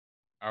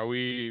Are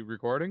we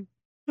recording?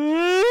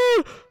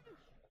 That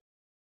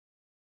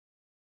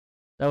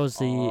was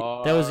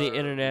the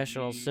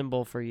international We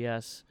symbol for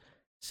yes.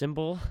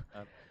 Symbol?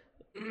 uh,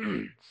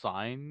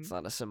 sign? It's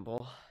not a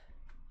symbol.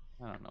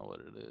 I don't know what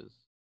it is.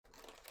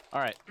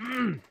 All right.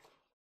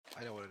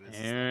 I know what it is.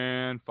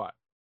 And 5,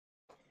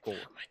 4, Oh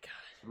my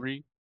god.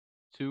 3,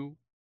 2,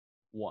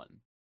 1.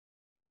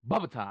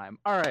 Bubba time.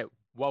 All right.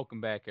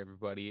 Welcome back,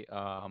 everybody.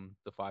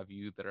 The 5 of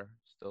you that are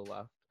still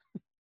left.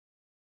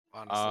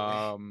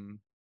 Honestly.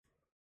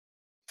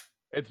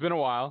 It's been a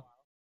while.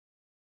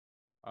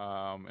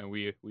 And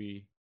we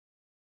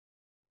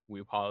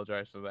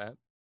apologize for that.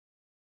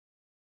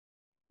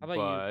 How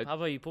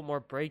about you put more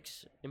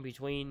breaks in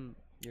between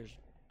your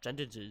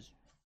sentences?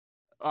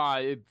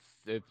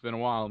 It's been a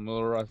while. I'm a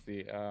little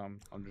rusty. I'm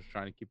just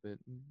trying to keep it.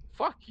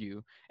 Fuck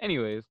you.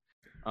 Anyways,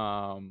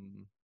 Oh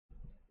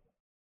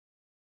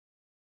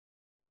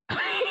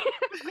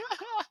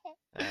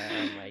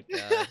my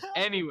god.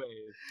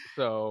 Anyways,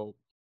 so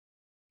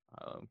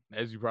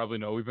as you probably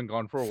know, we've been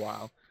gone for a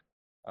while.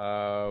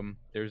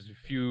 There's a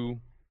few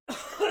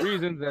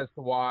reasons as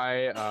to why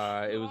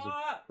it was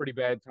a pretty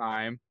bad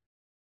time.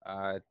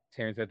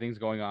 Terrence had things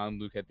going on.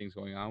 Luke had things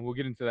going on. We'll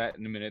get into that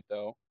in a minute,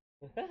 though.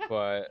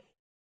 But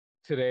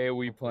today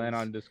we plan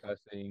on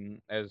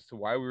discussing as to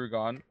why we were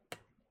gone,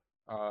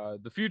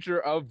 the future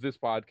of this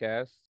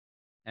podcast,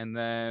 and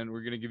then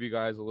we're gonna give you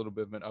guys a little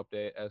bit of an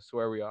update as to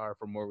where we are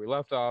from where we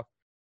left off.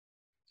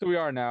 So we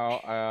are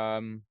now.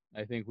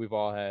 I think we've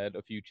all had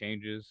a few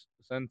changes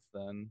since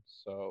then.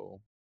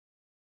 So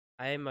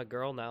I am a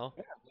girl now.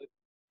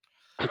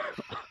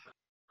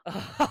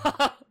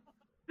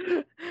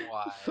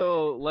 Why?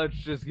 So let's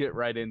just get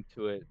right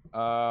into it.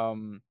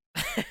 Some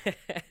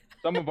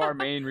of our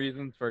main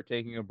reasons for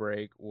taking a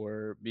break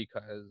were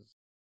because,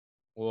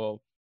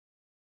 well,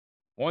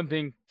 one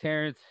thing,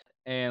 Terrence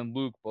and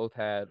Luke both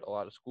had a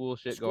lot of school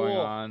shit going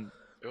School. on.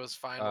 It was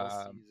final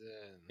season.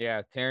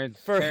 Yeah, Terrence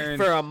for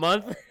a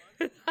month.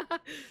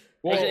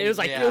 Well, Actually, it was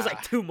yeah.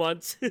 like 2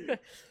 months.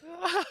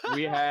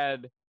 we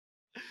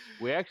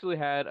actually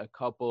had a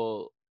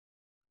couple.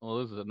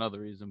 Well, this is another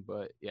reason,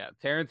 but yeah,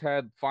 Terrence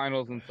had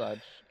finals and such,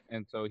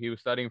 and so he was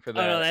studying for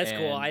that. Oh no, that's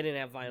cool. and I didn't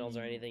have finals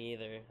or anything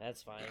either.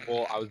 That's fine.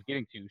 Well, I was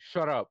getting to.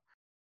 Shut up.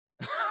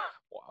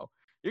 Wow.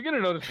 You're going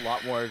to notice a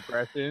lot more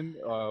aggression.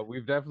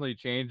 We've definitely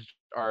changed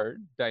our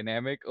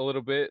dynamic a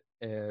little bit.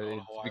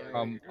 It's why are you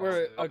become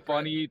We're a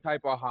funny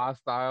type of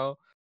hostile.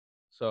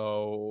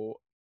 So,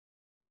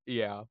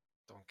 yeah.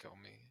 Don't kill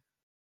me.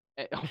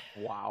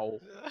 Wow.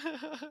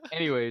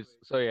 Anyways,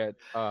 so yeah,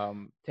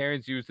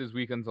 Terrence used his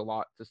weekends a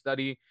lot to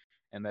study,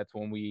 and that's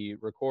when we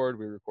record.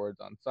 We record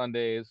on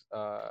Sundays.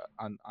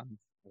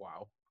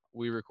 Wow.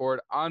 We record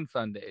on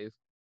Sundays.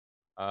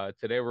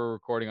 Today we're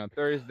recording on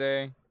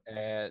Thursday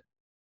at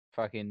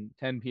fucking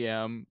 10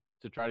 p.m.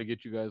 to try to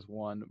get you guys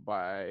one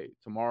by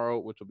tomorrow,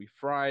 which will be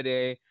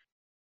Friday,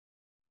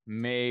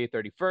 May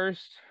 31st.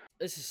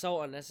 This is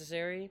so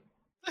unnecessary.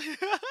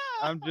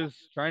 I'm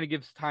just trying to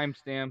give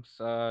timestamps,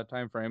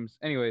 time frames.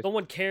 Anyways, No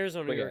one cares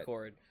when But we yeah.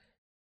 record.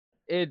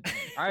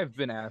 I've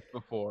been asked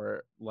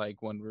before,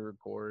 like when we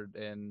record,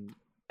 and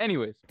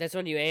anyways, That's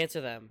when you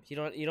answer them. You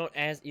don't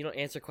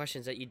answer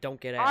questions that you don't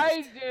get I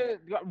asked. did.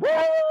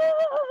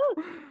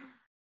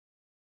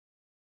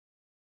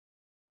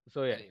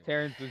 So yeah, Anyway.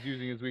 Terrence was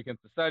using his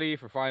weekends to study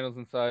for finals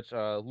and such.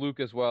 Luke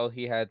as well,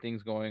 he had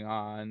things going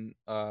on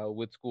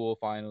with school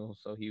finals,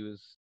 so he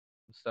was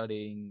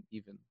studying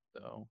even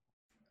though.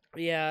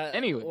 Yeah.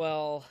 Anyway.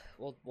 Well,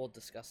 we'll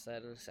discuss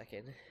that in a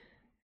second.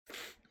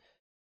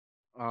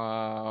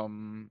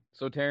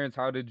 So Terrence,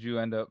 how did you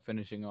end up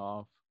finishing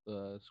off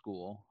the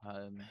school?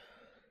 I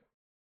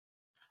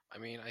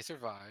mean, I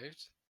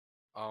survived.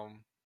 I'll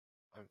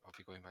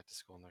be going back to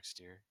school next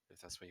year,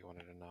 if that's what you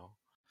wanted to know.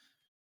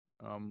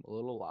 A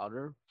little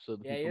louder so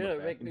the Yeah, people in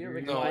the back can you're hear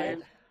you. No.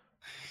 quiet.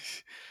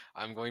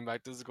 I'm going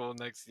back to school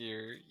next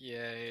year.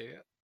 Yay.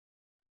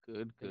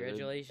 Good.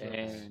 Congratulations.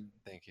 And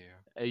Thank you.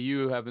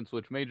 you haven't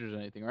switched majors or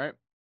anything, right?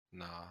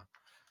 Nah.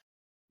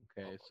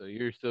 Okay, so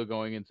you're still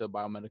going into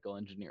biomedical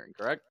engineering,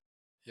 correct?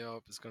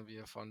 Yup, it's gonna be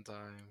a fun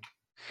time.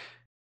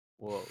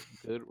 Well,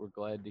 good. We're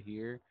glad to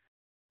hear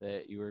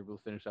that you were able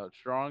to finish out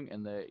strong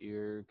and that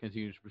you're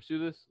continuing to pursue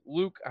this.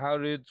 Luke, how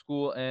did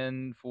school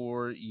end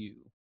for you?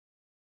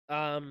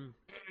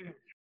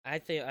 I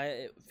think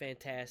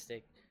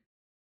fantastic.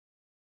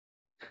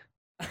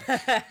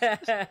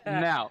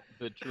 Now,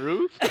 the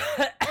truth?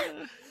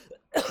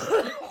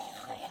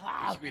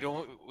 We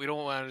don't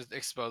want to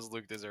expose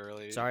Luke this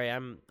early. Sorry,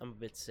 I'm a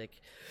bit sick.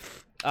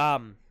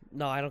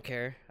 No, I don't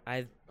care.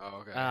 Oh,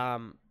 okay.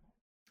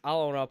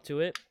 I'll own up to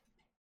it.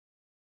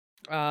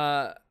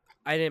 I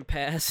didn't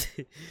pass.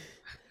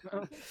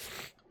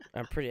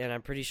 I'm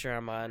pretty sure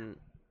I'm on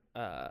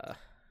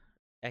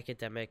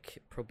academic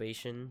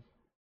probation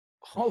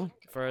Oh,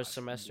 for a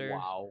semester.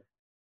 wow.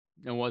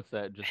 And what's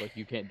that? Just like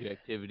you can't do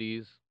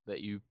activities that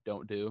you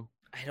don't do?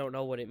 I don't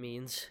know what it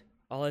means.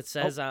 All it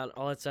says on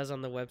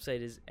the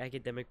website is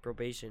academic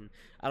probation.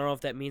 I don't know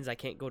if that means I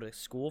can't go to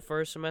school for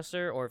a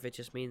semester or if it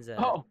just means that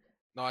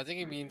No, I think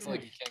he means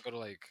like you can't go to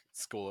like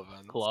school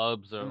events.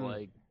 clubs or Mm.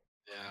 like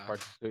Yeah.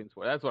 participate in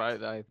sport. That's what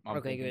I'm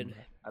Okay, thinking.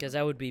 good. Because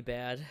that would be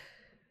bad.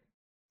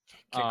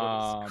 Can't go to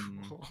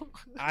Um, school.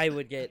 I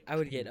would get.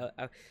 Never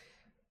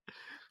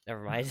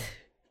mind.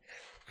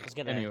 I was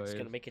gonna Anyways.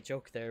 make a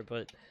joke there,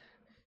 but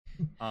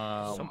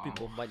some um,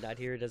 people might not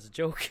hear it as a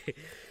joke.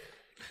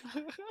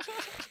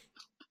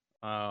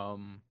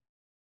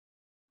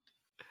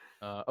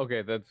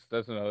 Okay,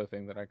 that's another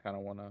thing that I kind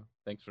of wanna.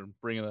 Thanks for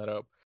bringing that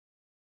up.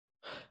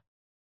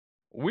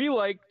 We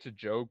like to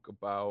joke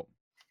about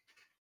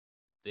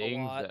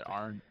things lot.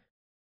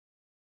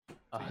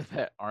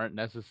 that aren't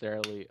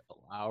necessarily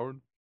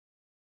allowed,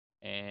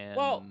 and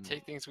Well,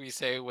 Take things we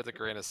say with a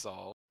grain of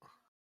salt.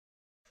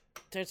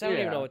 Terrence, I don't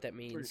even know Yeah, what that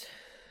means.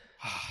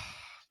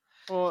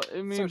 well,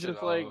 it means Search it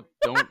just like out.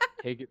 don't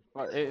take it,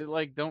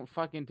 like don't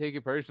fucking take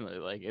it personally.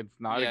 Like it's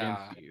not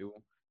Yeah. against you.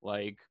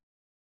 Like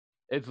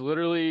it's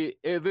literally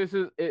this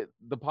is it.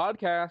 The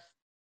podcast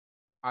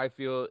I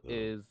feel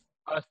is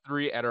us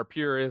three at our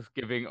purest,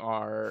 giving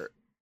our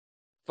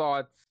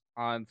thoughts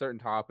on certain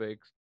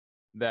topics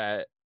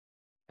that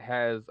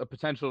has a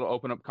potential to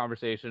open up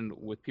conversation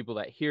with people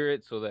that hear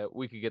it, so that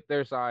we could get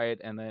their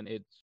side, and then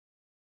it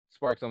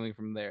sparks something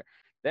from there.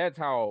 That's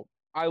how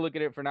I look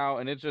at it for now,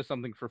 and it's just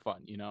something for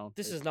fun, you know.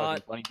 This It's is fucking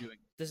not- funny doing.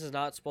 This is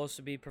not supposed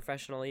to be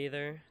professional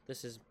either.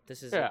 This is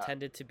Yeah.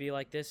 intended to be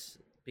like this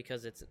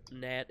because it's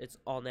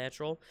all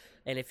natural.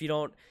 And if you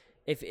don't,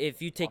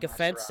 if you take All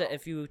offense to, natural.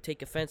 if you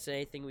take offense to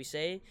anything we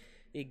say,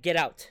 you get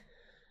out.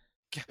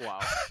 Wow.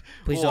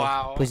 Please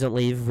Wow. don't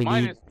leave. We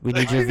Minus-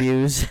 need your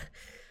views.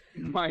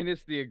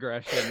 Minus the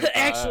aggression.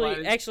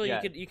 Actually,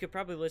 yeah. you could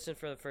probably listen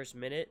for the first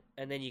minute,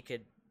 and then you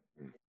could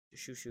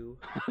shoo. So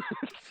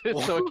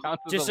it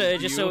counts as Just a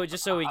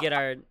so we view. get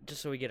our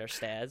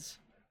stats.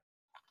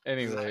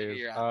 Anyways,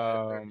 You're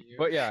out there, review.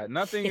 but yeah,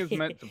 nothing is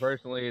meant to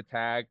personally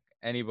attack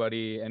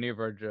anybody, any of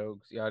our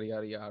jokes, yada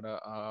yada yada.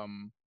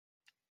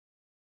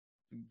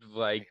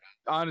 Like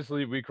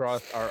honestly, we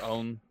cross our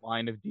own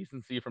line of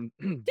decency from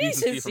decency from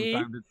Decency?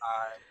 time to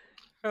time.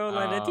 Oh,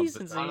 line of but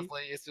decency.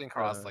 Honestly, it's been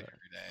crossed like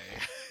every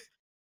day.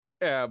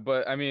 Yeah,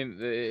 but I mean,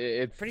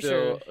 it's Pretty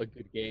still sure- a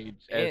good gauge.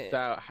 As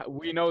to how,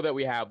 we know that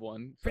we have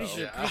one. Pretty so-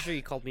 sure, Yeah. pretty sure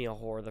you called me a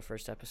whore the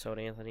first episode,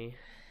 Anthony.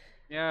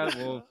 Yeah,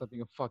 well,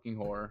 something a fucking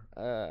whore.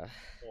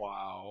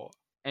 Wow.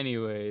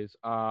 Anyways, So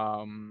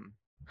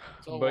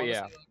but honestly,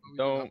 yeah, like, what we've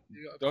been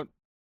don't. up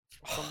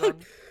to from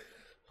then?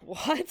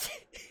 What? So,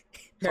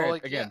 Terrence,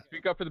 like, again, yeah.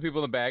 speak up for the people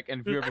in the back,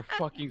 and if you ever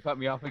fucking cut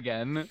me off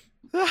again,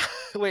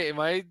 Wait, am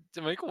I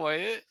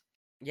quiet?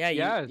 Yeah,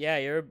 Yes.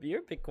 you're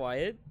a bit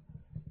quiet,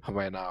 How am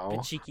I now?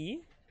 bit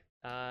cheeky.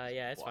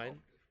 Yeah, it's Wow.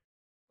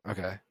 fine.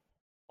 Okay.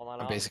 Hold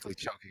on. I'm basically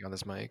choking on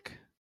this mic.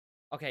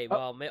 Okay,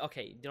 well,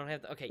 okay, you don't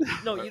have to. Okay,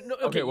 no, you no.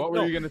 okay, what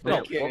were you gonna say? no,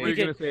 Okay. What were you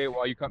you gonna can- say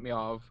while you cut me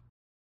off?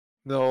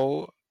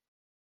 No.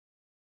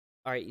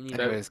 All right, you need.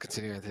 Anyways,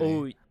 continue,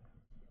 Anthony.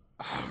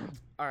 Oh,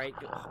 all right.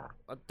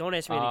 Don't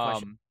ask me any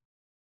questions.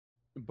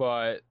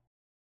 But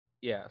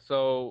yeah,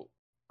 so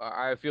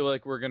I feel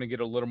like we're gonna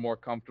get a little more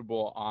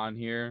comfortable on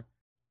here,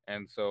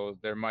 and so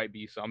there might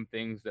be some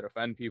things that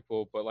offend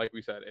people, but like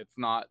we said, it's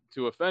not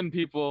to offend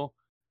people.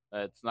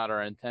 It's not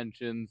our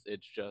intentions.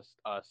 It's just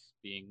us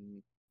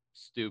being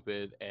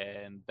stupid,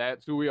 and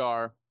that's who we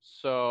are.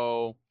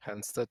 So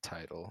Hence the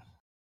title.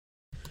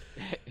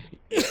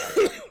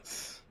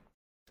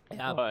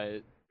 Yeah.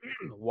 but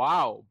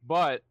wow,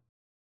 but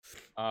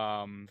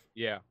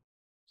yeah,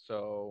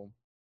 so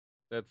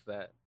that's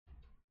that.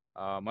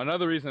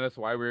 Another reason that's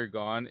why we were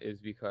gone is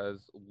because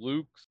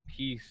Luke's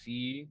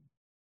PC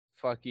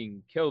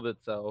fucking killed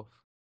itself.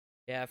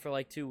 Yeah, for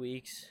like 2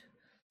 weeks.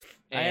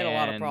 I had a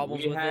lot of and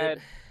problems we with had,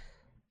 it.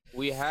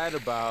 We had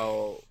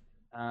about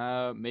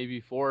maybe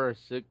 4 or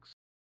 6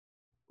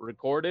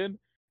 recorded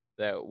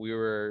that we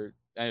were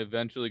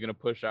eventually going to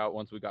push out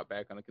once we got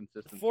back on a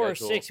consistent 4 or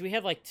schedule. 6. We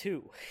had like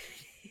 2.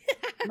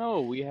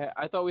 No,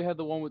 I thought we had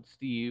the one with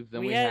Steve.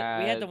 Then we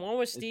had the one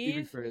with Steve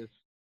and Steve, Chris.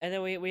 and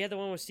then we had the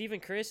one with Steve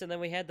and Chris, and then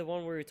we had the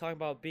one where we were talking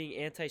about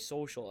being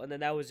antisocial, and then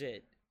that was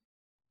it.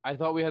 I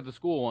thought we had the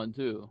school one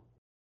too.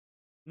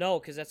 No,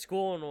 because that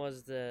school one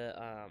was the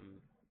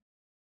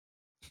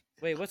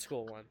Wait, what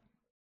school one?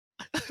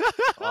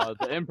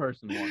 The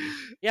in-person one.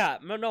 Yeah,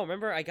 no.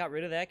 Remember, I got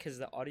rid of that because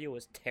the audio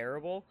was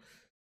terrible.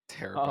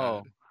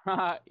 Terrible.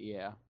 Oh,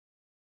 yeah.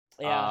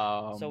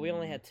 Yeah, so we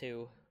only Um, had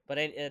 2, but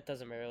it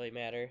doesn't really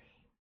matter.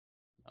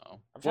 No.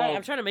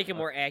 I'm trying to make it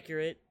more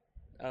accurate,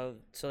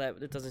 so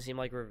that it doesn't seem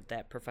like we're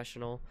that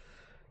professional,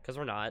 because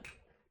we're not.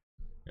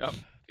 Yep.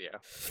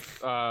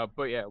 Yeah.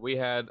 But yeah, we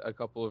had a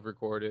couple of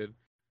recorded,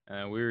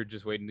 and we were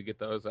just waiting to get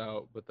those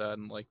out. But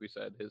then, like we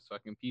said, his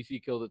fucking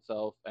PC killed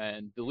itself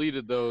and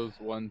deleted those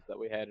ones that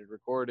we had it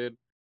recorded.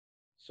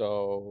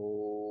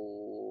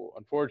 So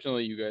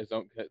unfortunately, you guys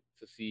don't get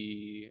to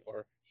see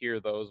or hear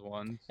those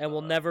ones. And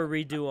we'll never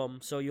redo them,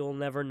 so you'll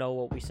never know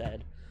what we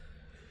said.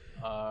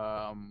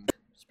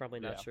 It's probably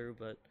not yeah. true,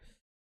 but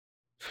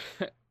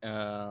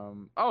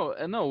Oh,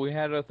 and no, we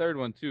had a third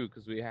one too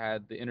because we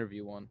had the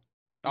interview one.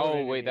 What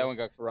Oh wait, that interview? one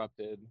got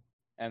corrupted,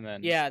 and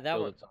then Yeah, that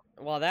build one. it up.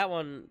 Well, that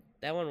one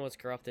was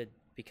corrupted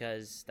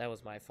because that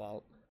was my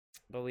fault.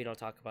 But we don't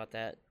talk about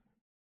that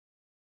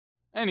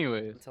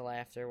Anyways, until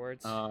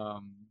afterwards.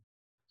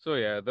 so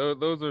yeah,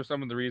 those are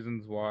some of the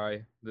reasons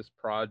why this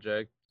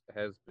project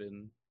has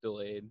been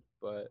delayed,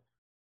 but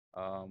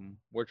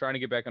we're trying to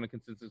get back on a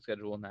consistent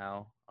schedule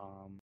now.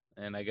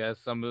 And I guess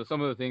some of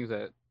the things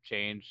that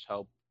changed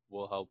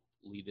will help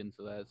lead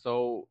into that.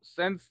 So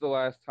since the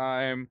last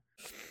time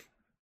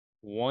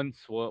one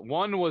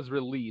was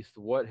released,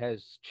 what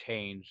has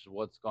changed?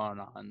 What's gone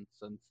on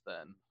since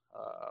then?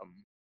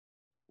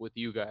 With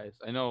you guys,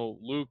 I know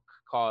Luke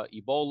caught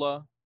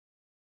Ebola.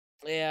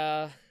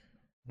 Yeah,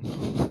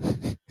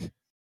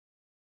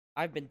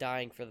 I've been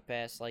dying for the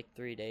past like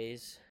 3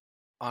 days.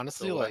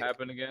 Honestly, So what like,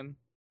 happened again?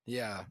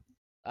 yeah.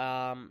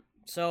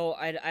 So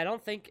I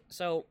don't think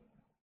so.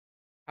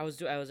 I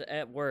was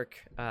at work.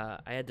 I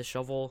had to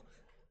shovel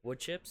wood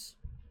chips,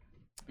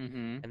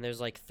 Mm-hmm. and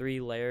there's like 3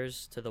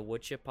 layers to the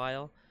wood chip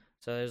pile.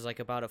 So there's like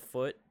about a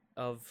foot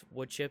of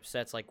wood chips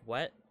that's like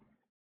wet,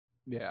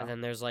 Yeah. and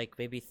then there's like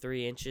maybe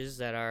 3 inches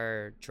that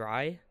are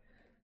dry,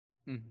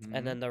 Mm-hmm.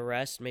 and then the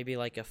rest maybe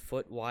like a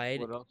foot wide.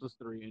 What else is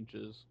 3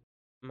 inches?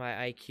 My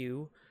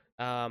IQ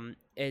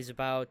is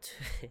about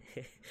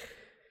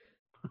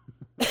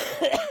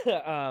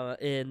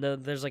and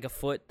there's like a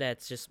foot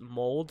that's just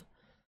mold.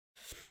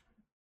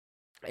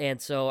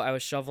 And so I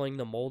was shoveling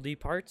the moldy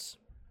parts,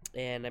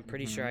 and I'm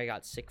pretty sure I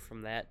got sick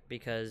from that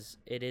because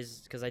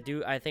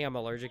I think I'm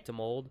allergic to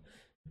mold.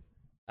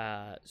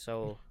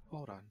 So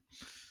Hold on.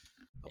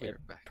 I'll be it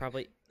right back.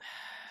 probably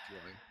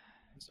Feeling.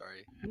 I'm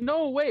sorry.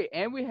 No, wait,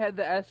 and we had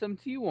the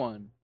SMT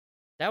one.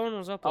 that one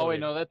was uploaded. Oh wait,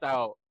 no, that's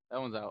out.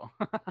 That one's out.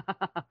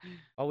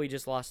 Oh, we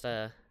just lost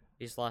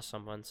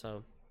someone,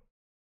 so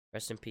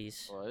rest in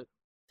peace, What?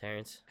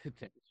 Terrence.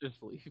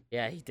 Just leave.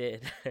 Yeah, he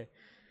did.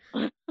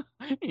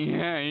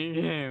 Yeah,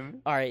 yeah.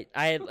 All right,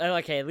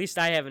 okay. At least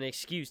I have an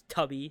excuse,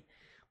 Tubby.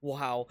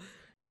 Wow,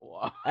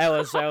 Wow. that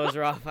was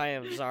rough. I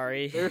am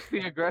sorry. There's the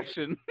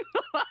aggression.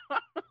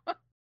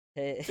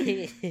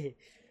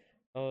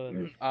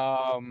 Oh.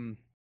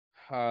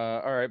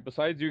 All right.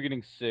 Besides you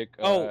getting sick,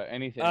 Oh,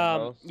 anything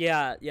else?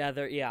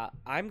 yeah.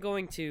 I'm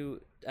going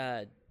to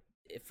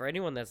for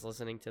anyone that's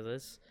listening to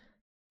this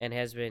and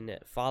has been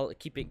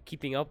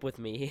keeping up with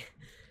me,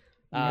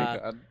 Oh my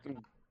God.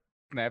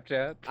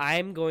 Snapchat.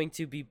 I'm going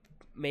to be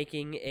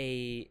making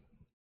a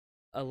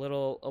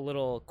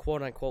little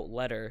quote unquote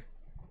letter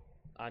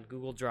on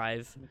Google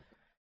Drive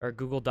or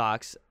Google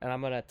Docs, and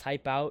I'm gonna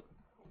type out,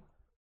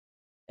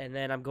 and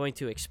then I'm going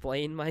to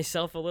explain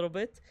myself a little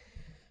bit.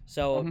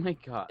 So Oh my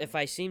God. if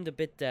I seemed a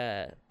bit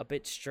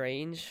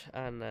strange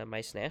on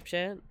my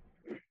Snapchat,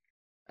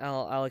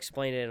 I'll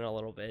explain it in a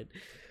little bit.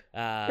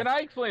 Can I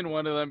explain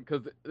one of them?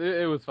 Because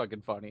it was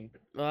fucking funny.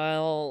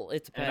 Well,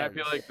 it depends. And I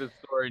feel like this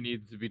story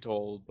needs to be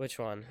told. Which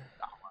one?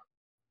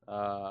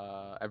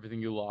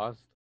 Everything you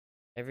lost.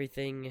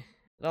 Everything.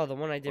 Oh, the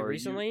one I did Or you-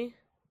 recently.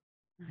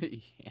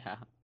 Yeah.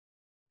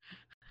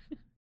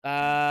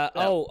 That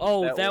that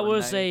one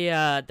was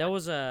night. that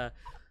was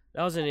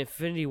an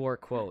Infinity War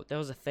quote. That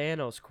was a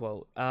Thanos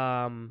quote.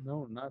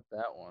 No, not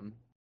that one.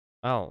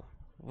 Oh,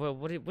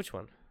 which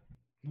one?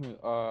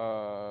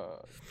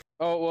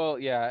 Oh well,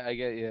 yeah, I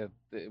get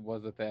it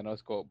was a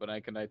Thanos quote, but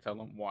can I tell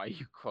him why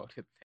you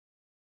quoted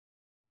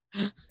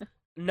it?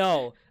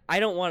 No, I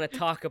don't want to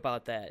talk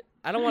about that.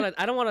 I don't want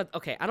to.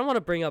 Okay, I don't want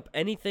to bring up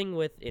anything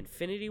with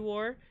Infinity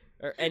War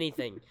or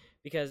anything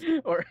because.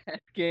 Or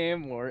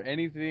Endgame or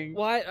anything.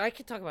 Well, I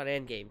could talk about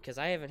Endgame because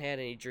I haven't had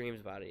any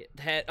dreams about it.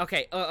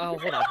 Okay.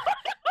 Hold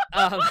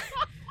on.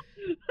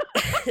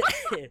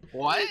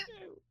 What?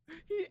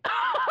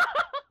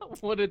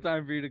 What a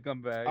time for you to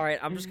come back. All right,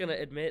 I'm just gonna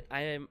admit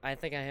I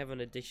think I have an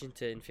addiction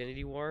to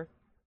Infinity War.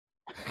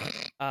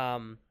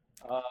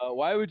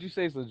 Why would you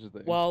say such a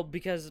thing? Well,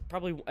 because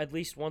probably at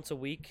least once a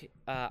week,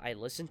 I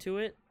listen to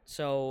it.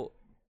 So,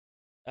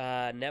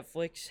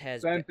 Netflix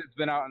has. Since it's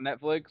been out on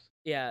Netflix.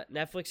 Yeah,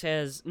 Netflix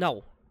has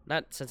not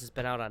since it's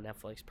been out on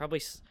Netflix.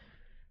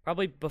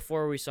 Probably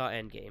before we saw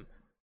Endgame.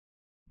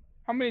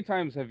 How many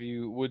times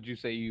would you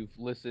say you've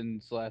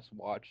listened /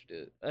 watched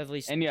it? At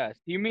least. And yes,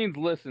 he means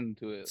listen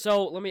to it.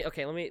 So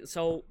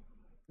so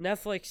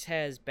Netflix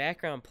has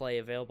background play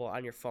available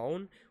on your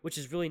phone, which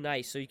is really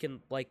nice. So you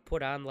can like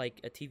put on like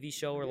a TV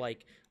show or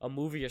like a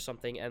movie or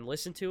something and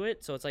listen to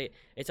it. So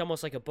it's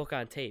almost like a book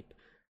on tape.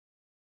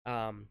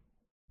 And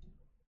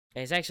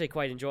it's actually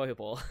quite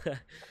enjoyable.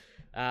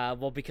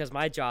 Well, because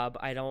my job,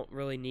 I don't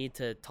really need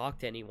to talk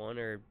to anyone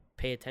or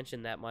pay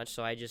attention that much,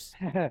 so I just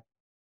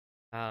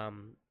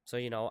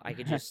so I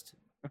could just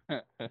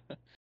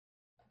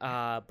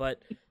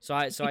but so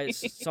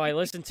I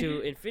listened to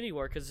Infinity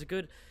War because it's a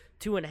good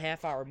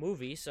 2.5 hour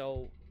movie.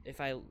 So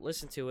if I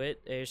listen to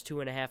it, there's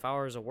 2.5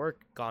 hours of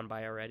work gone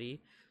by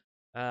already.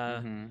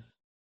 And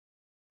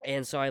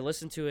so I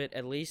listen to it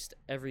at least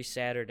every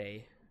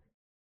Saturday.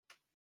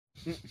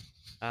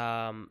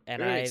 And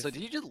Wait, so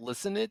did you just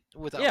listen it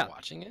without Yeah.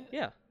 watching it?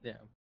 Yeah, Yeah.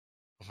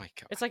 Oh my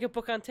God. it's like a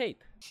book on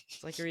tape.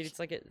 It's like you read. It's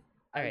like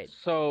All right.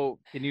 So,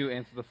 can you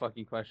answer the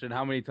fucking question?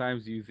 How many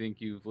times do you think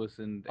you've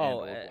listened and Oh,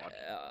 or watched?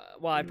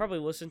 well, I probably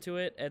listened to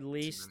it Too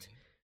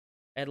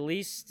at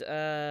least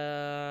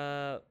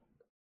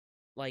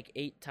like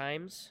 8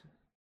 times,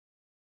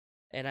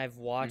 and I've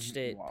watched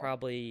it Wow.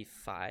 probably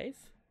 5.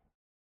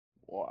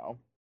 Wow.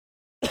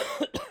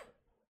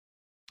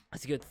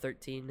 That's a good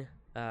 13.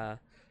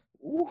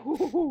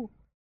 Ooh.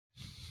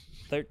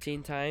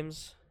 13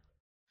 times.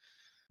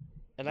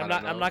 And I I'm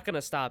don't not know.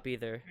 gonna stop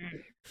either.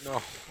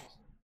 No.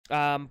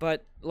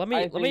 But let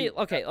me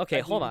okay, I hold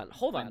think on, you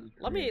hold find on.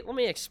 the Let dream.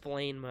 me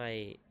explain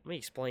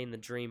the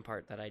dream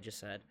part that I just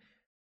said,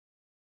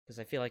 because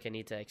I feel like I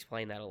need to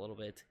explain that a little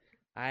bit.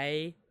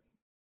 I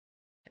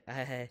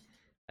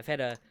I've had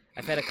the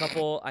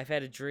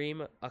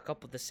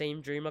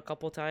same dream a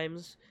couple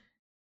times,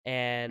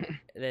 and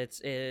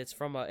it's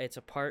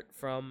a part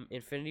from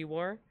Infinity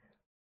War,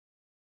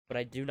 but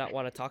I do not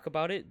want to talk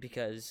about it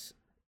because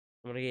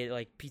I'm gonna get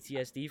like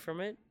PTSD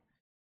from it.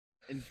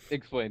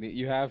 Explain it.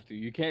 You have to.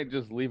 You can't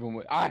just leave them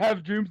with. I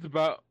have dreams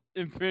about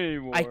Infinity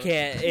War. I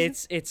can't.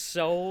 It's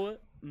so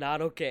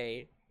not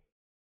okay.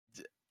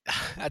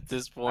 At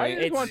this I point,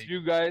 just want It's-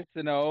 you guys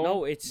to know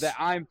No, it's that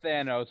I'm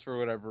Thanos for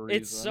whatever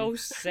reason. it's so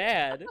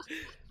sad.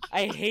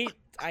 I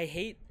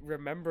hate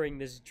remembering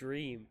this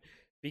dream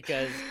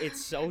because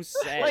it's so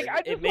sad. like I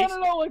It just makes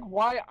want to know like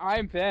why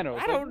I'm Thanos.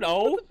 I Like, don't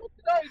know. What the fuck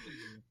did I do?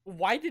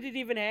 why did it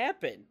even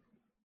happen?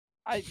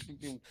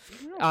 Fucking-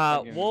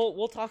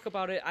 We'll talk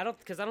about it. I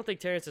don't think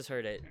Terrence has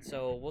heard it,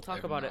 so we'll talk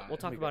have about it. not. We'll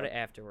talk my about God. it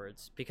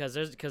afterwards because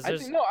there's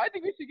I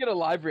think we should get a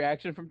live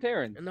reaction from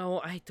Terrence. no,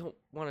 I don't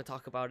want to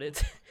talk about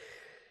it.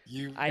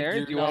 you I-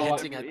 Terrence, you're you no,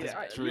 want hinting at this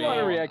you dream. want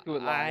to react to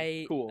it live?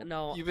 I Cool.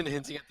 no, You've been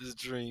hinting at this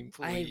dream,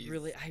 I please.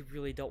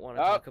 really don't want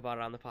to Oh. talk about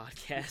it on the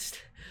podcast.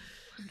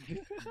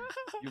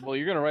 Well,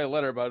 you're gonna write a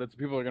letter about it, so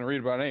people are gonna read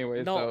about it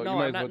anyway. No, so you no,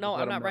 might I'm as not. well No, just let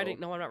I'm 'em not know. writing.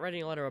 No, I'm not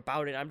writing a letter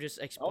about it. I'm just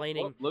Oh,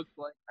 explaining. well, looks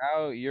like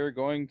how you're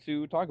going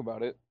to talk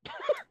about it.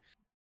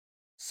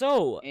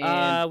 So,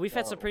 And we've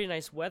had some so- pretty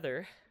nice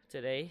weather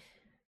today.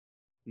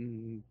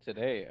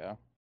 Today, yeah.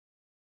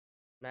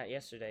 Not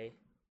yesterday.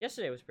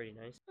 Yesterday was pretty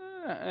nice.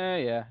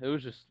 Yeah, it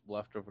was just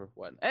leftover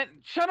what? And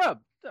shut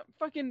up!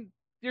 Fucking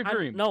your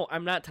dream. No,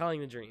 I'm not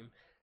telling the dream.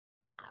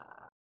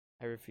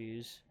 I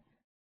refuse.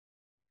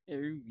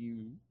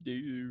 You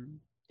do.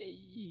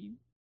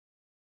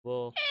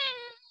 Well,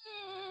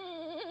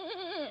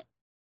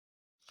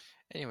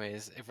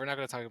 Anyways, if we're not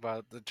gonna talk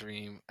about the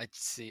dream, I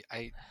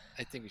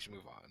think we should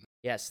move on.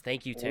 yes,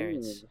 thank you,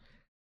 Terrence. Ooh.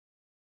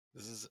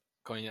 This is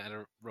going at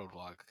a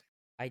roadblock.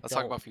 I Let's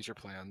don't. talk about future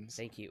plans.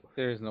 Thank you.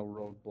 There's no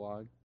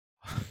roadblock.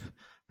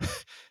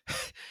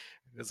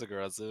 It's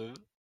aggressive.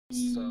 So,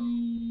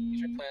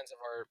 future plans of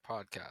our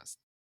podcast.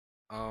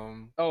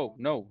 Oh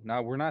no,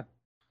 we're not.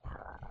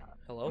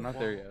 Hello. We're not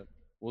there yet.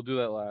 We'll do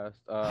that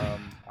last. I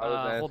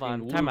was Hold on.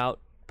 asking Time Luke- out.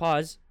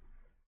 Pause.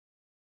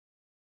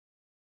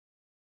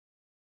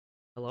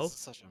 Hello. This is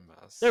such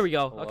a mess. There we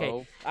go.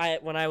 Okay. Hello?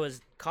 When I was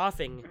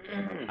coughing,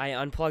 I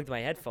unplugged my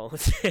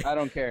headphones. I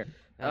don't care.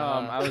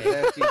 I was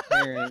okay. asking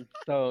Terrence.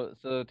 So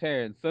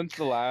Terrence, since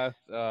the last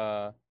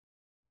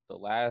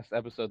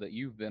episode that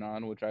you've been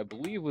on, which I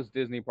believe was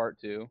Disney Part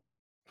 2,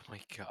 Oh my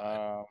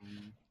god.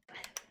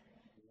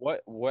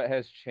 what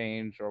has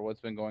changed or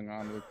what's been going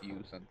on with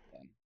you since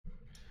then?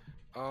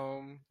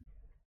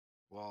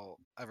 Well,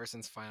 ever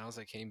since finals,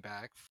 I came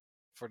back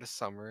for the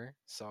summer,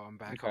 so I'm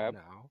back Okay. home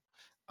now.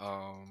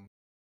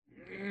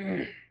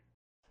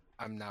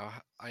 I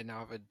now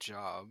have a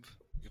job.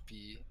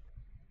 Yippee.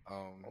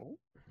 Do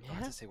I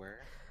have Yeah. to say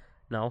where?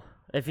 No,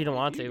 if you don't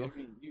want to. I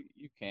mean,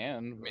 you can. I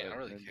mean, I don't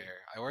really but- care.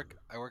 I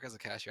work as a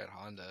cashier at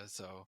Honda,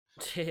 so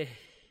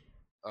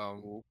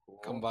Cool.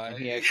 come And by.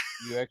 you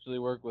actually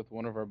work with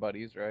one of our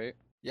buddies, right?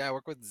 Yeah, I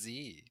work with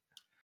Z.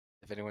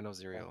 If anyone knows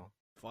Zero.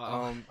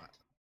 Wow.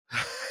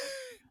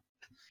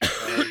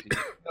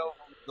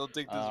 Don't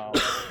take this Um,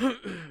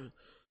 wrong.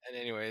 And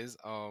anyways,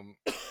 our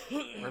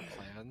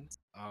plans,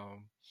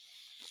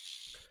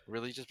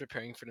 really just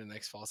preparing for the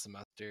next fall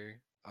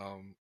semester.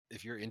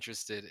 If you're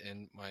interested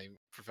in my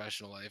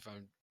professional life,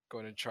 I'm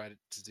going to try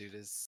to do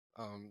this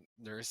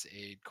nurse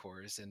aid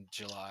course in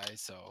July,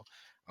 so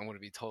I'm going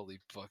to be totally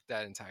booked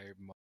that entire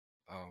month.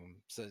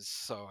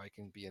 So I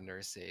can be a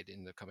nurse aide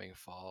in the coming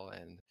fall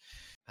and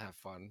have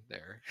fun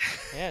there.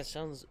 Yeah, it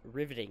sounds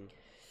riveting.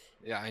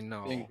 Yeah, I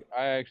know.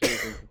 I actually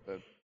think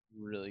that's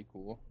really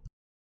cool.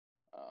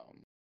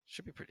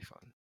 Should be pretty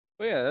fun.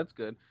 But yeah, that's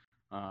good.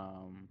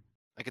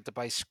 I get to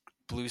buy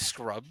blue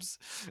scrubs,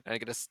 and I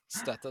get a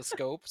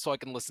stethoscope so I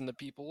can listen to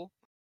people.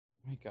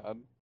 Oh my God.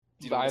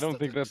 Do you know what I a don't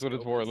think that's what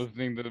it's for. stethoscope is?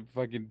 Listening to the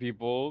fucking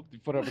people you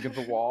put up against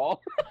the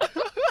wall.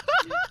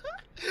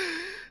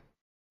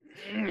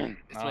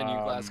 It's my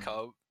new glass Um,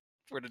 cup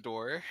for the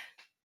door.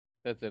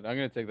 That's it. I'm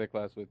gonna take that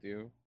class with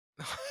you.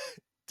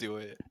 Do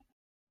it.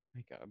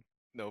 My God.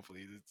 No,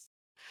 please.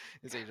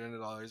 It's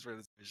 $800 for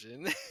this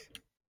mission.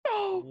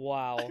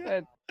 Wow.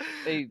 That's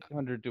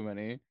 800 too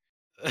many.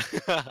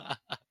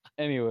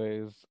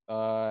 Anyways,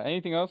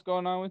 anything else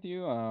going on with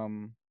you?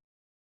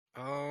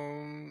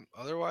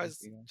 Otherwise,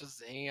 Anything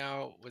just hanging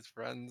out with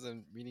friends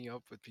and meeting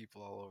up with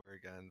people all over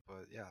again.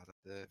 But yeah,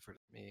 that's it for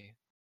me.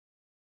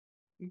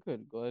 else?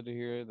 Good. Glad to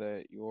hear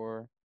that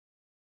your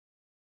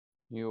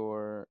I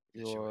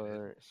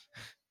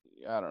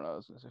don't know. I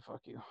was gonna say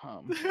fuck you.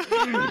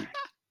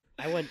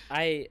 I went.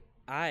 I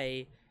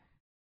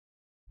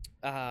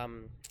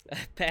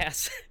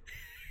pass.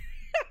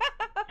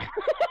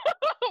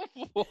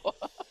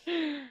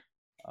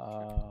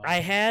 I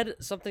uh, had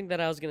something that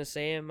I was gonna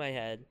say in my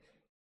head,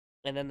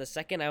 and then the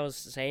second I was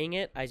saying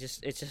it, it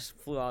just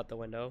flew out the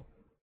window.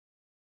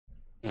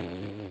 all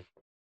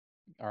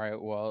right.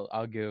 Well,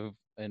 I'll give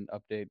an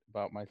update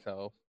about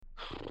myself.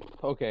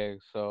 Okay,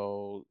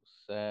 so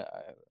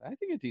I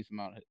think a decent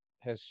amount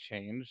has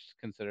changed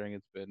considering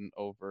it's been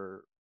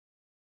over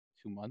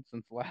 2 months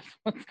since the last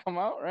one's come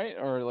out, right?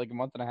 Or like a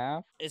month and a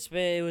half.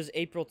 It was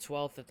April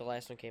 12th that the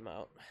last one came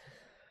out.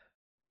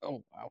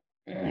 Oh wow.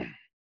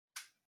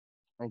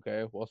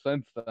 Okay, well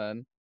since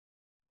then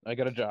I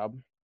got a job.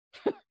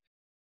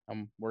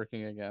 I'm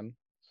working again,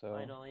 so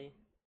Finally.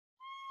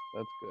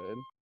 that's good.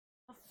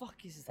 The fuck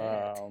is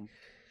that? Um,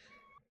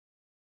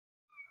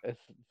 it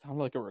sounds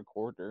like a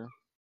recorder.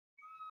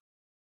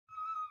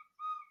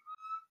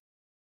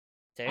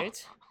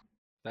 Terrence?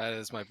 That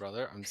is my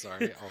brother. I'm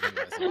sorry. I'll mute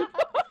myself.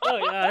 Oh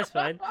yeah, that's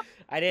fine.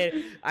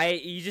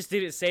 You just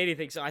didn't say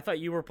anything, so I thought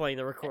you were playing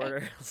the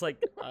recorder. I was like,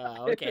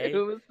 okay. It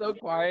was so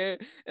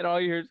quiet, and all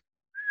you hear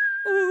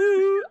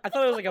Ooh, I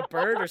thought it was like a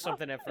bird or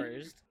something at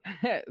first.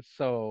 is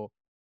so.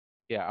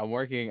 Yeah, I'm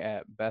working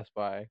at Best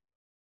Buy.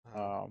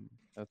 Oh.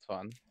 That's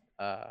fun.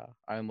 I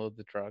unload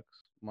the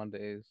trucks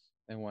Mondays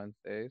and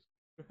Wednesdays.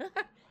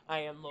 I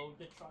unload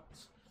the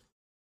trucks.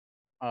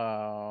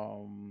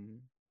 Um,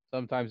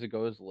 Sometimes it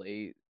goes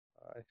late.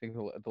 I think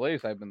the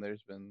latest I've been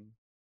there's been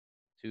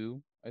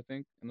 2, I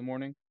think, in the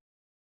morning.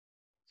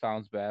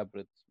 Sounds bad, but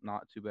it's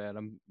not too bad.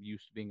 I'm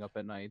used to being up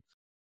at nights,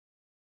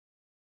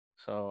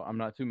 so I'm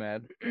not too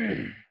mad.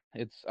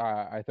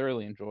 I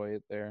thoroughly enjoy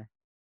it there.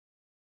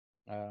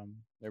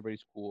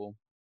 Everybody's cool.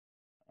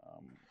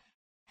 Um,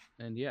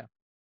 and yeah.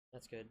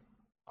 That's good.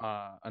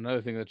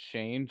 Another thing that's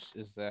changed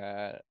is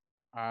that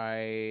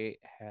I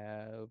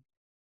have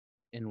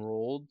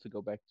enrolled to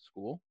go back to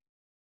school.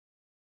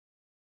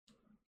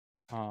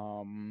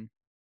 Um,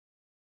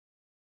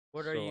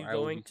 What are so you I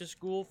will going be. to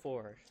school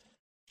for?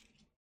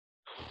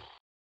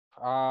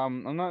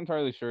 I'm not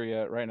entirely sure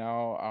yet. Right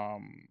now,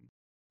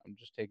 I'm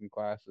just taking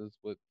classes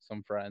with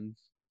some friends.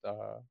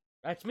 Uh,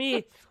 That's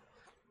me.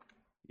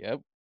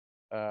 yep.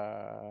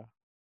 Uh,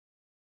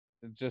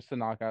 just to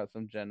knock out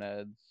some gen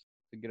eds,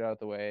 to get out of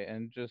the way,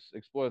 and just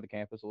explore the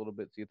campus a little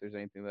bit, see if there's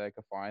anything that I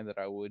could find that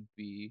I would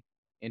be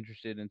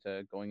interested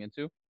into going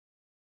into.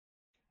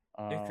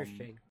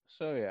 Interesting.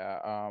 So yeah,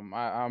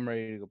 I'm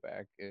ready to go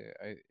back.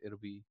 It'll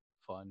be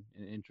fun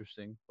and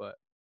interesting, but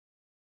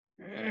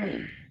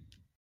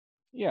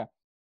yeah.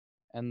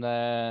 And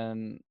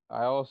then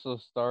I also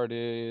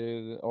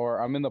started, or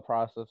I'm in the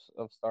process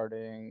of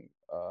starting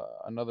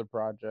another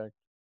project,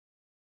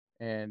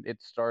 and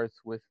it starts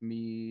with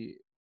me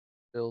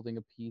building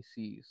a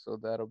PC. So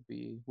that'll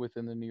be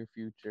within the near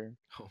future.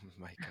 Oh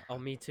my Oh,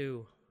 god. me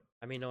too.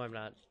 I mean, no, I'm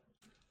not.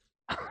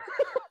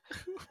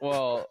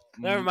 Well,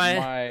 Never mind.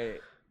 my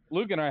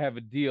Luke and I have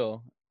a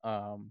deal.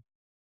 Um,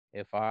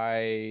 if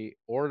I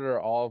order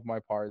all of my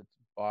parts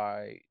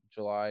by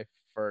July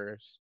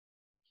 1st,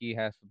 he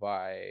has to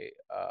buy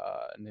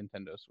a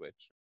Nintendo Switch.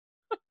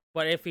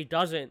 But if he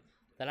doesn't,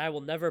 then I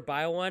will never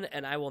buy one,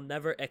 and I will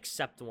never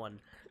accept one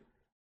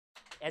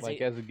as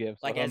Like a as a gift,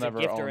 so like he'll as a never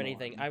gift or own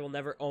anything. one. I will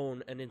never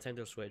own a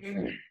Nintendo Switch.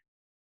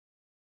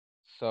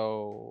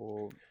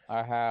 So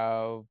I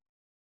have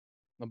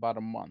about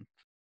a month.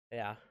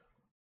 Yeah,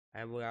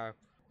 and we are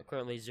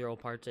currently 0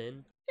 parts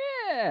in.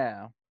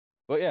 Yeah.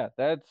 But yeah,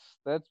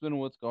 that's been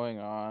what's going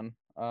on.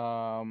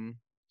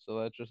 So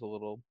that's just a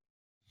little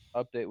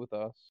update with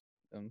us.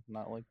 And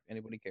not like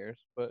anybody cares,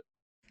 but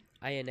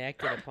I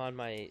enacted upon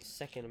my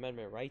Second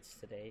Amendment rights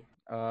today.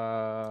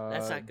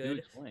 That's not do good.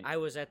 explain. I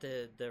was at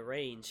the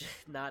range,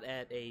 not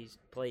at a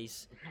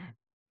place.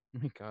 Oh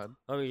my god.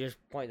 Let me just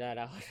point that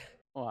out.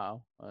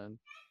 Wow. I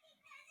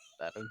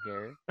don't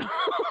care.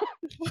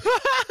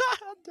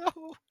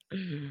 No.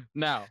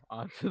 Now,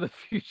 on to the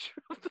future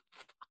of the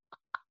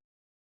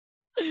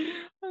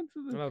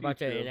onto the I'm about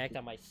to future of enact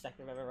on my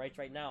Second Amendment rights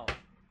right now.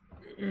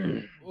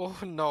 Oh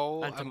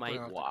no. Onto I'm my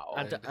going off the wow.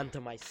 onto grid.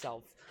 onto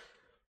myself.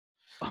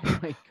 Oh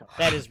my god.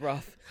 That is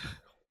rough.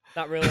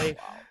 Not really.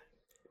 Wow.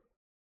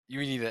 You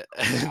need to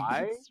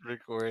Why? end this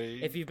recording.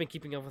 If you've been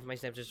keeping up with my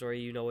Snapchat story,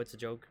 you know it's a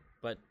joke.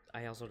 But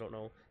I also don't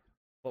know.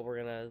 But we're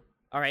gonna.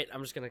 All right,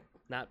 I'm just kinda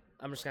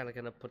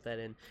gonna put that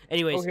in.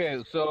 Anyways, Okay,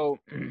 so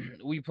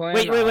we plan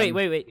wait.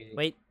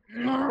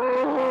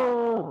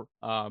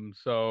 on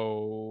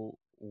so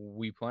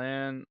we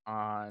plan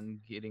on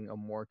getting a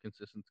more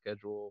consistent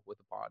schedule with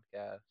the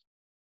podcast.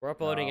 We're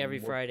uploading every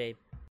We're Friday.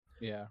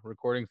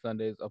 recording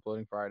Sundays,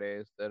 uploading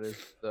Fridays. That is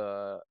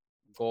the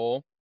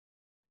goal.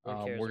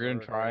 Who cares We're when gonna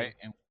we're try recording?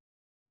 and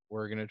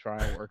we're gonna try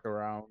and work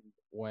around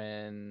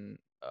when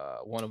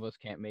one of us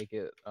can't make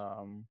it.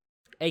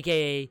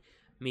 AKA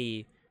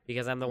me,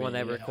 because I'm the one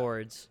that Me, yeah.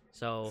 records.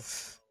 So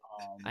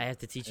I have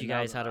to teach you and now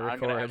guys how that to I'm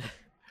gonna record. have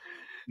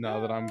now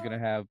that I'm gonna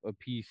have a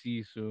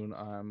PC soon,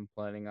 I'm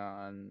planning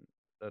on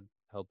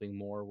helping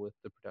more with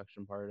the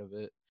production part of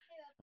it,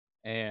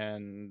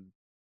 and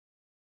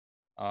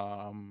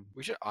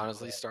We should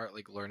honestly but- start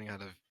like learning how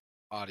to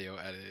audio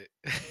edit,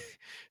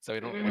 so we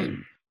don't like.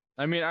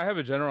 I mean, I have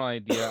a general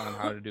idea on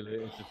how to do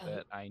it. It's just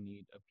that I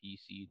need a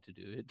PC to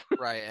do it.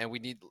 Right, and we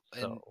need,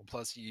 and So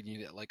plus you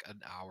need like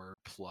an hour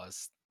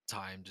plus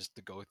time just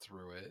to go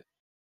through it.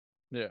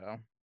 yeah,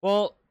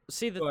 Well,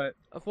 see but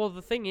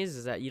the thing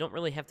is that you don't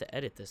really have to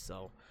edit this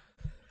though.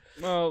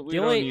 well, we The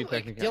don't only- need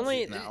Like,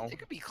 technicalities only- now. it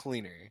could be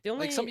cleaner. The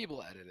Like some only-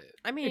 people edit it.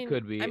 I mean, It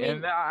could be, I mean,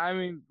 and I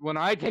mean, when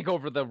I take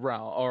over the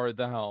realm or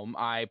the helm,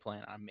 I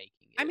plan on making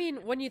it. I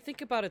mean, when you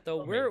think about it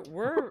though, Okay.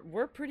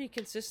 we're pretty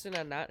consistent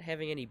on not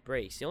having any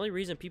breaks. The only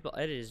reason people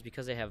edit is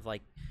because they have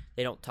like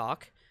they don't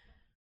talk.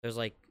 There's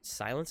like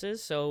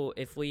silences. So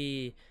if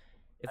we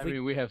I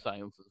mean, we have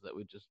silences that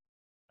we just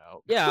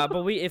out. yeah,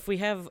 but if we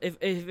have if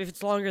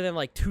it's longer than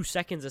like 2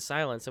 seconds of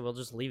silence, then we'll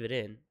just leave it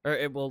in,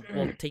 or we'll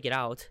take it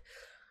out.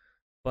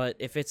 But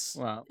if it's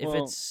Well,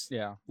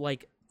 yeah.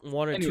 like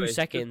 1 or 2 Anyways, just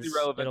seconds,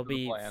 irrelevant it'll to the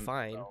be plan,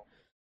 fine. so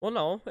Well,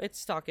 no,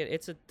 it's talking.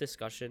 It's a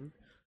discussion.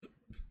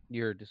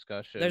 your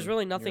discussion. There's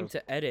really nothing your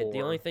to edit.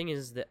 The only score. thing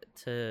is the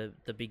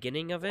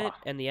beginning of it Wow.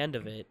 and the end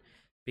of it,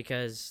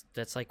 because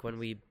that's like when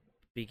we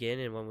begin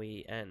and when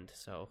we end.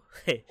 So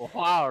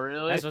Wow,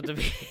 really? that's what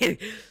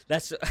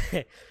that's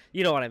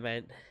you know what I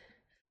meant.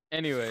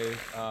 Anyways,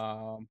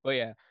 but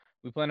yeah,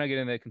 we plan on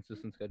getting that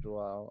consistent schedule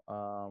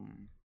out.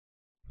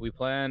 We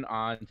plan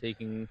on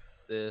taking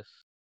this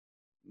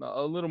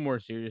a little more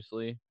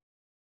seriously,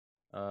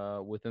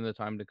 within the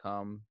time to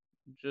come,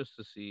 just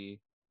to see,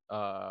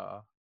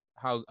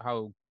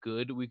 how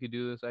good we could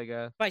do this, I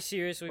guess. By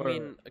serious, we Or-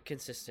 mean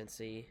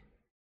consistency.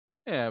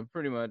 Yeah,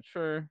 pretty much.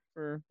 For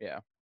yeah.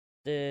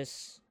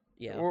 This,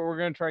 yeah. We're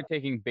gonna try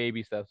taking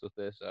baby steps with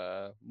this,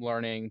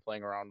 learning,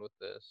 playing around with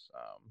this,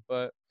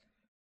 but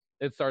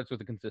it starts with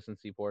the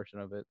consistency portion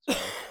of it, so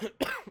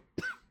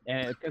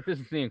and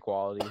consistency and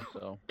quality.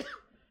 So,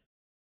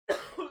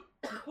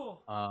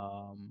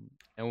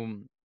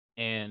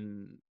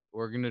 and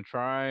we're gonna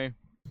try,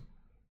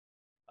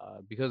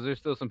 because there's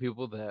still some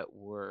people that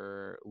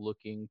were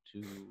looking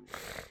to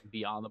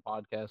be on the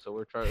podcast, so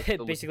we're trying.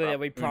 Basically, that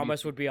we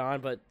promised would be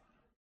on, but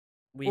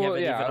we Well,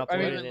 haven't yeah, even I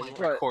mean, uploaded like,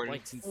 in recording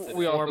like since 4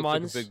 we also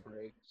months. took a big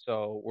break,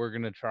 so we're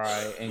gonna try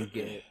and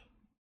get.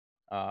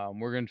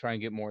 We're gonna try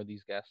and get more of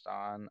these guests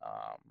on.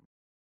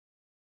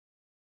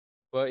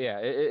 But yeah,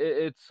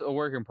 it's a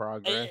work in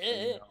progress.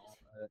 And, you know,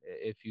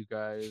 if you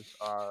guys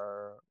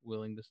are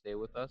willing to stay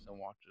with us and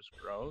watch us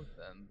grow,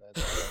 then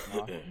that's fucking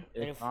awesome.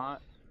 And If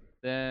not,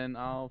 then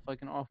I'll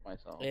fucking off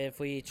myself. If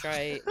we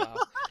try,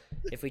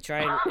 if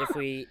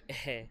we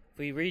if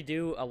we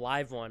redo a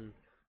live one,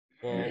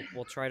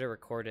 we'll try to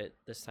record it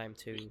this time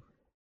too.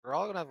 We're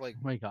all gonna have like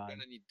Oh my we're god.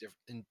 gonna need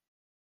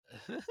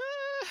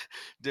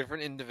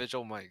different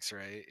individual mics,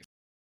 right?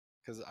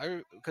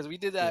 Because we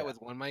did that Yeah.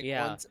 with one mic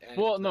Yeah. once, and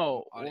Well, the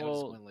no, audio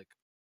well- just went like.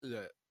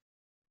 Ugh.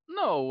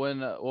 No, when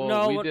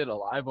No, we when- did a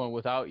live one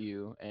without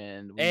you,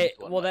 and we used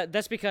one Well, mic.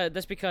 that's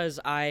because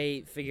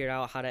I figured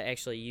out how to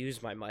actually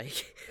use my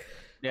mic,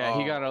 Yeah,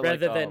 he got a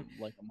rather like, than-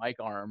 like a mic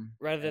arm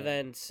rather and-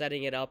 than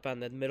setting it up on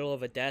the middle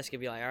of a desk and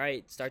be like, all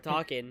right, start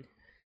talking.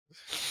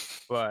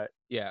 But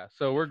yeah,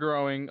 so we're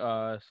growing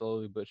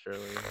slowly but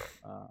surely.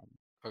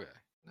 Okay,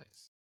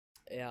 nice.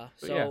 Yeah.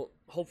 But So yeah.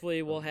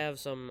 hopefully we'll have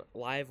some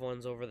live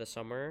ones over the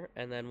summer,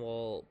 and then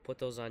we'll put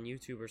those on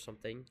YouTube or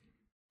something.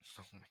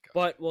 Oh my god.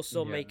 But we'll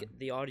still Yeah. make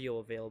the audio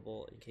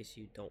available in case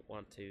you don't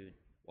want to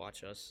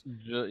watch us,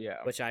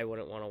 Yeah. which I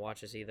wouldn't want to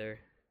watch us either.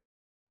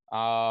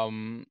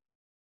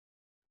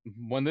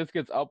 When this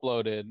gets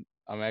uploaded,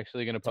 I'm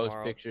actually gonna post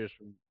Tomorrow. pictures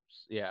from.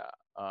 Yeah.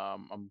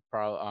 I'm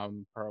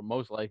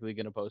most likely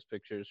gonna post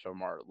pictures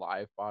from our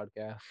live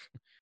podcast.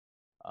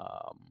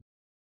 um.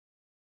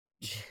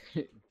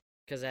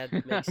 Because that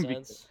makes Because-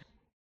 sense.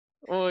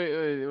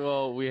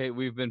 well,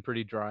 we've been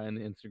pretty dry on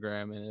the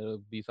Instagram, and it'll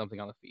be something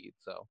on the feed.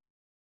 So.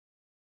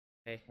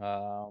 Okay.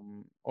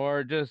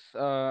 Or just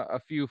a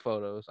few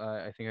photos.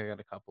 I think I got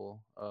a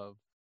couple of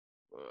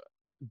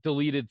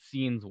deleted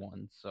scenes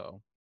ones.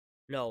 So.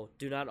 No,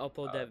 do not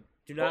upload that.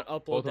 Do Bo- not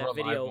upload both of that our live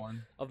video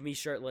one. of me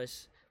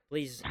shirtless,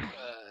 please.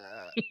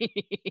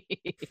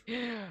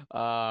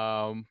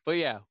 But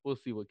yeah, we'll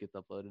see what gets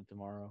uploaded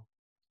tomorrow.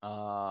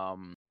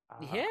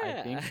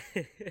 Yeah.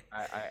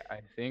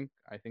 I think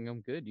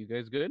I'm good. You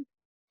guys good?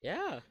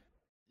 Yeah.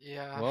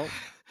 Yeah. Well,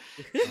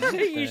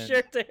 you then-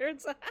 sure,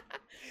 Terrence?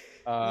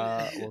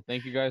 Well,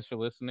 thank you guys for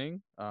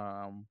listening.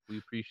 We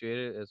appreciate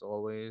it as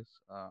always.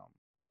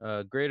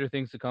 Greater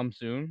things to come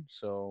soon.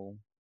 So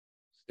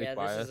stick Yeah,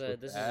 by this us is a-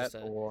 with this is that, just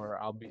a- or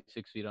I'll be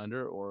 6 feet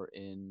under, or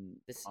in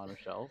This- on a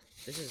shelf.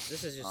 This is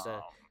just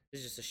Um,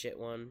 this is just a shit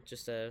one,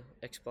 just to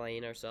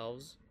explain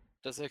ourselves.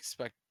 Just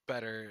expect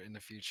better in the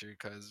future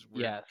because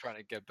we're Yes. trying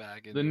to get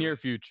back into the near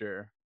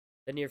future.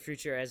 The near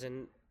future, as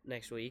in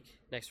next week,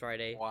 next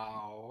Friday.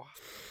 Wow.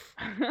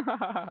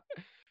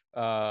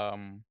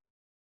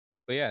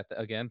 But yeah,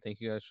 again, thank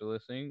you guys for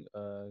listening.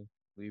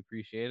 We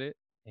appreciate it,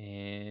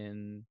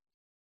 and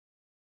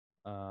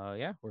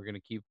yeah, we're gonna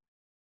keep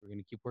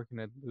working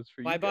at this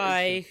for you Bye guys. 'Cause,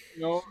 bye.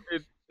 you know,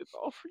 it's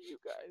all for you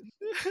guys.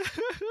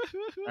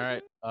 All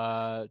right.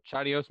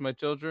 Chadios, my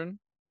children.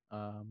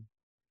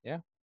 Yeah.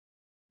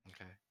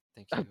 Okay.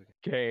 Thank you.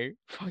 Okay.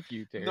 Fuck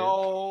you, Terry.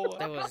 No.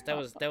 That was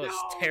No.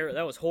 terrible.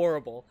 That was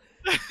horrible.